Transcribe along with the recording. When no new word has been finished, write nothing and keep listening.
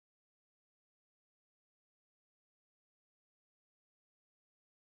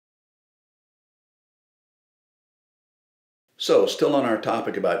So, still on our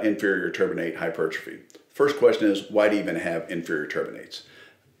topic about inferior turbinate hypertrophy. First question is, why do you even have inferior turbinates?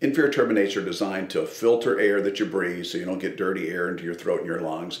 Inferior turbinates are designed to filter air that you breathe so you don't get dirty air into your throat and your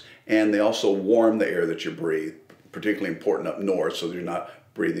lungs, and they also warm the air that you breathe, particularly important up north so you're not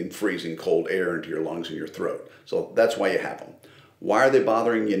breathing freezing cold air into your lungs and your throat. So that's why you have them. Why are they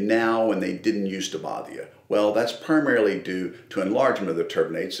bothering you now when they didn't used to bother you? Well, that's primarily due to enlargement of the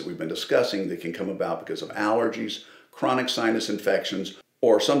turbinates that we've been discussing that can come about because of allergies, chronic sinus infections,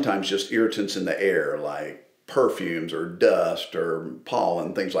 or sometimes just irritants in the air like perfumes or dust or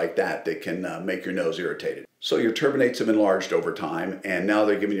pollen, things like that that can make your nose irritated. So your turbinates have enlarged over time and now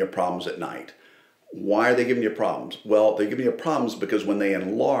they're giving you problems at night. Why are they giving you problems? Well, they're giving you problems because when they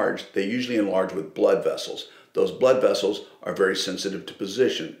enlarge, they usually enlarge with blood vessels. Those blood vessels are very sensitive to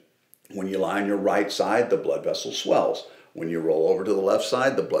position. When you lie on your right side, the blood vessel swells. When you roll over to the left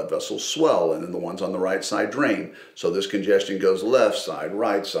side, the blood vessels swell, and then the ones on the right side drain. So this congestion goes left side,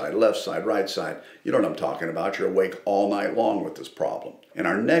 right side, left side, right side. You know what I'm talking about. You're awake all night long with this problem. In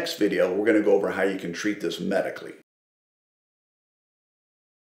our next video, we're going to go over how you can treat this medically.